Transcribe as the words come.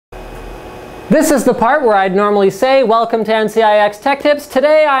This is the part where I'd normally say, welcome to NCIX Tech Tips.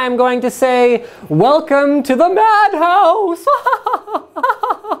 Today I am going to say, welcome to the madhouse.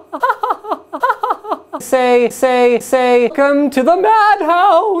 say, come to the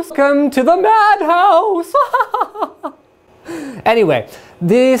madhouse. Come to the madhouse. Anyway,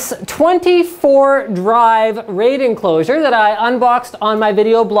 this 24 drive RAID enclosure that I unboxed on my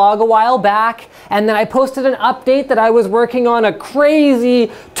video blog a while back, and then I posted an update that I was working on a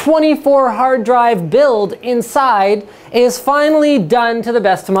crazy 24 hard drive build inside, is finally done to the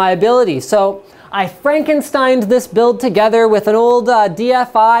best of my ability. So I Frankensteined this build together with an old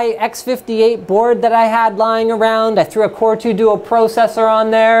DFI X58 board that I had lying around. I threw a Core 2 Duo processor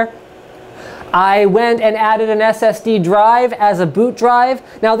on there. I went and added an SSD drive as a boot drive.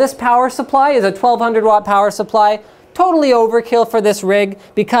 Now this power supply is a 1200 watt power supply. Totally overkill for this rig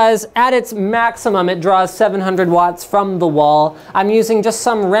because at its maximum it draws 700 watts from the wall. I'm using just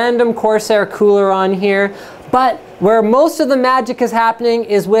some random Corsair cooler on here. But where most of the magic is happening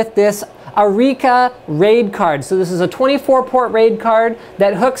is with this Arica RAID card. So this is a 24 port RAID card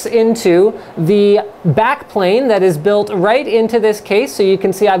that hooks into the back plane that is built right into this case. So you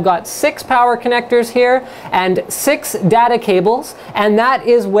can see I've got 6 power connectors here and 6 data cables, and that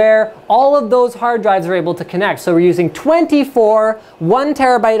is where all of those hard drives are able to connect. So we're using 24 1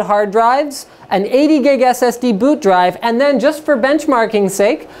 terabyte hard drives, an 80 gig SSD boot drive, and then just for benchmarking's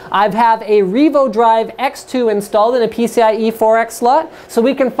sake, I have a Revo Drive X2 installed in a PCIe 4X slot, so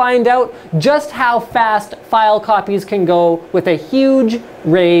we can find out just how fast file copies can go with a huge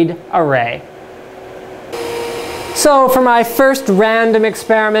RAID array. So for my first random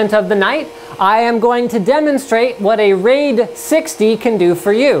experiment of the night, I am going to demonstrate what a RAID 60 can do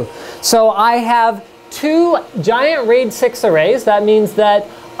for you. So I have 2 giant RAID 6 arrays. That means that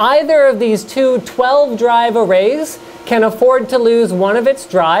either of these 2 12 drive arrays can afford to lose one of its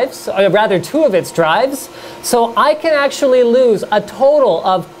drives, or rather 2 of its drives. So I can actually lose a total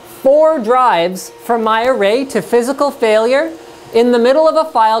of 4 drives from my array to physical failure in the middle of a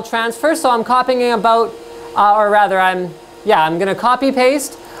file transfer. So I'm copying about, I'm going to copy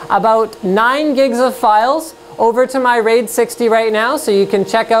paste about 9 gigs of files over to my RAID 60 right now. So you can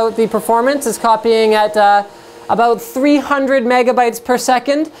check out the performance. It's copying at about 300 megabytes per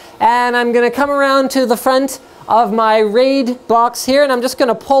second. And I'm going to come around to the front of my RAID box here, and I'm just going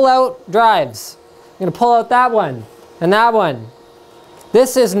to pull out drives. I'm going to pull out that one and that one.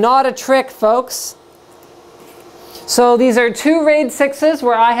 This is not a trick, folks. So these are 2 RAID 6s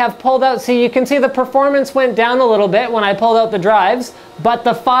where I have pulled out. See, you can see the performance went down a little bit when I pulled out the drives, but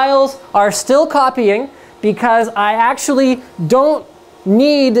the files are still copying because I actually don't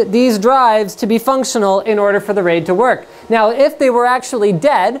need these drives to be functional in order for the RAID to work. Now, if they were actually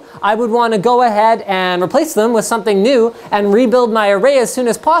dead, I would want to go ahead and replace them with something new and rebuild my array as soon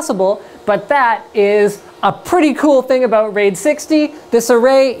as possible, but that is a pretty cool thing about RAID 60. This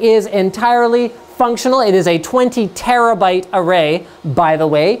array is entirely functional. It is a 20 terabyte array, by the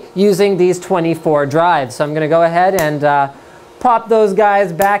way, using these 24 drives. So I'm going to go ahead and pop those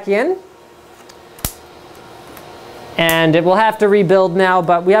guys back in. And it will have to rebuild now,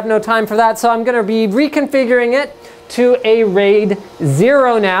 but we have no time for that. So I'm going to be reconfiguring it to a RAID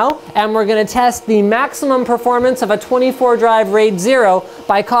 0 now. And we're going to test the maximum performance of a 24 drive RAID 0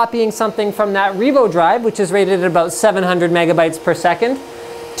 by copying something from that Revo drive, which is rated at about 700 megabytes per second,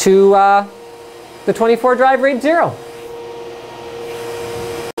 to the 24 drive RAID 0.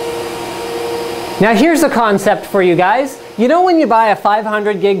 Now here's a concept for you guys. You know when you buy a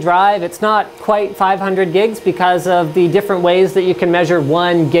 500 gig drive, it's not quite 500 gigs because of the different ways that you can measure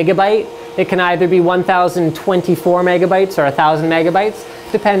 1 gigabyte. It can either be 1024 megabytes or 1000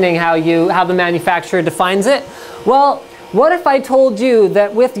 megabytes, depending how the manufacturer defines it. Well, what if I told you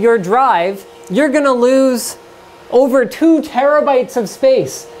that with your drive, you're going to lose over 2 terabytes of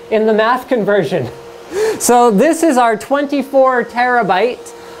space in the math conversion? So this is our 24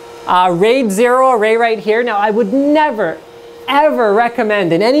 terabyte RAID 0 array right here. Now I would never, ever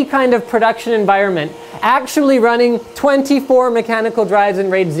recommend in any kind of production environment actually running 24 mechanical drives in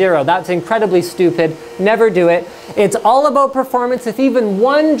RAID 0. That's incredibly stupid. Never do it. It's all about performance. If even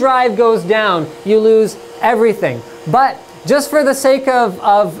 1 drive goes down, you lose everything. But just for the sake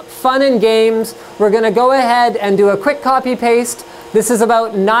of fun and games, we're going to go ahead and do a quick copy paste. This is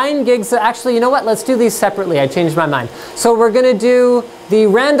about 9 gigs. Actually, you know what? Let's do these separately. I changed my mind. So we're going to do the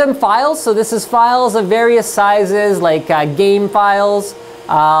random files. So this is files of various sizes, like game files.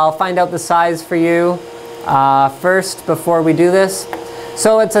 I'll find out the size for you first before we do this.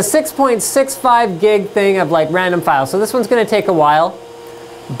 So it's a 6.65 gig thing of like random files. So this one's going to take a while.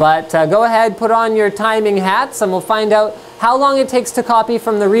 But go ahead, put on your timing hats, and we'll find out how long it takes to copy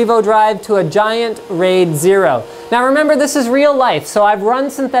from the Revo drive to a giant RAID 0. Now remember, this is real life, so I've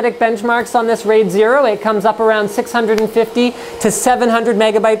run synthetic benchmarks on this RAID 0. It comes up around 650 to 700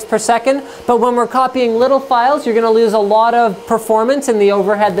 megabytes per second, but when we're copying little files, you're going to lose a lot of performance in the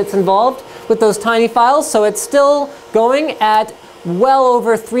overhead that's involved with those tiny files, so it's still going at well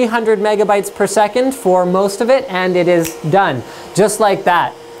over 300 megabytes per second for most of it, and it is done, just like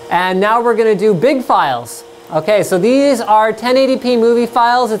that. And now we're going to do big files. Okay, so these are 1080p movie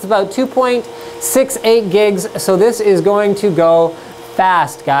files. It's about 2.68 gigs, so this is going to go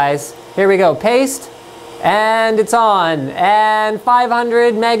fast, guys. Here we go, paste, and it's on. And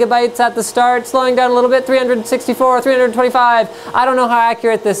 500 megabytes at the start, slowing down a little bit, 364, 325. I don't know how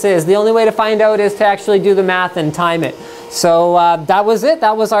accurate this is. The only way to find out is to actually do the math and time it. So that was it.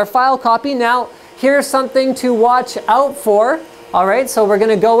 That was our file copy. Now, here's something to watch out for. All right, so we're going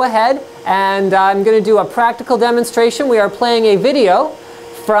to go ahead and I'm going to do a practical demonstration. We are playing a video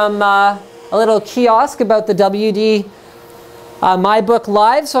from a little kiosk about the WD MyBook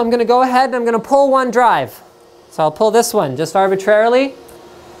Live. So I'm going to go ahead and I'm going to pull one drive. So I'll pull this one just arbitrarily,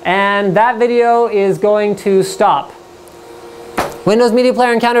 and that video is going to stop. Windows Media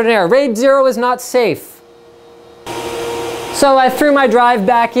Player encountered an error. RAID 0 is not safe. So I threw my drive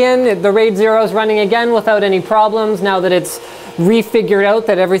back in. The RAID 0 is running again without any problems now that it's refigured out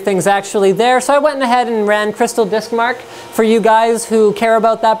that everything's actually there. So I went ahead and ran Crystal Disk Mark for you guys who care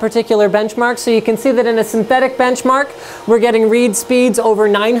about that particular benchmark. So you can see that in a synthetic benchmark, we're getting read speeds over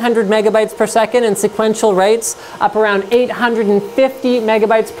 900 megabytes per second and sequential rates up around 850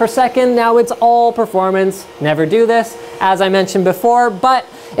 megabytes per second. Now it's all performance. Never do this, as I mentioned before, but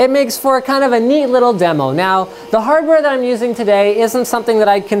it makes for kind of a neat little demo. Now, the hardware that I'm using today isn't something that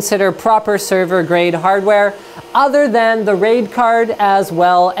I'd consider proper server grade hardware, other than the RAID card as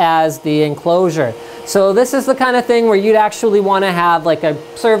well as the enclosure. So this is the kind of thing where you'd actually want to have like a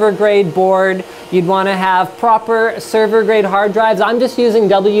server grade board. You'd want to have proper server grade hard drives. I'm just using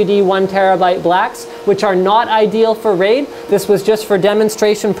WD 1 terabyte blacks, which are not ideal for RAID. This was just for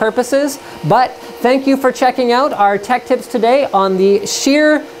demonstration purposes. But thank you for checking out our tech tips today on the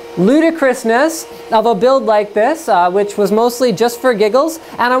sheer ludicrousness of a build like this, which was mostly just for giggles.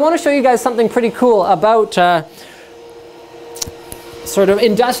 And I want to show you guys something pretty cool about sort of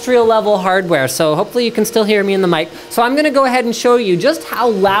industrial level hardware. So hopefully you can still hear me in the mic. So I'm going to go ahead and show you just how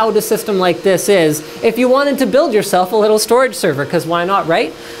loud a system like this is if you wanted to build yourself a little storage server, because why not,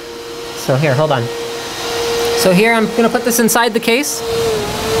 right? So here, hold on. So here I'm going to put this inside the case.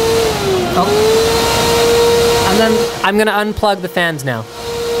 Oh. And then I'm going to unplug the fans now.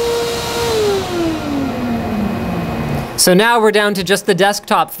 So now we're down to just the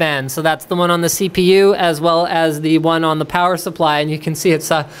desktop fan. So that's the one on the CPU as well as the one on the power supply. And you can see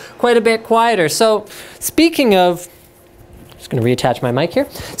it's quite a bit quieter. So speaking of, just going to reattach my mic here.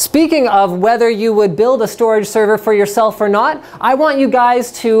 Speaking of whether you would build a storage server for yourself or not, I want you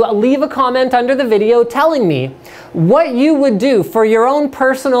guys to leave a comment under the video telling me what you would do for your own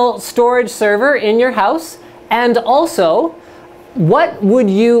personal storage server in your house, and also what would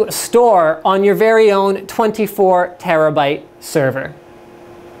you store on your very own 24 terabyte server?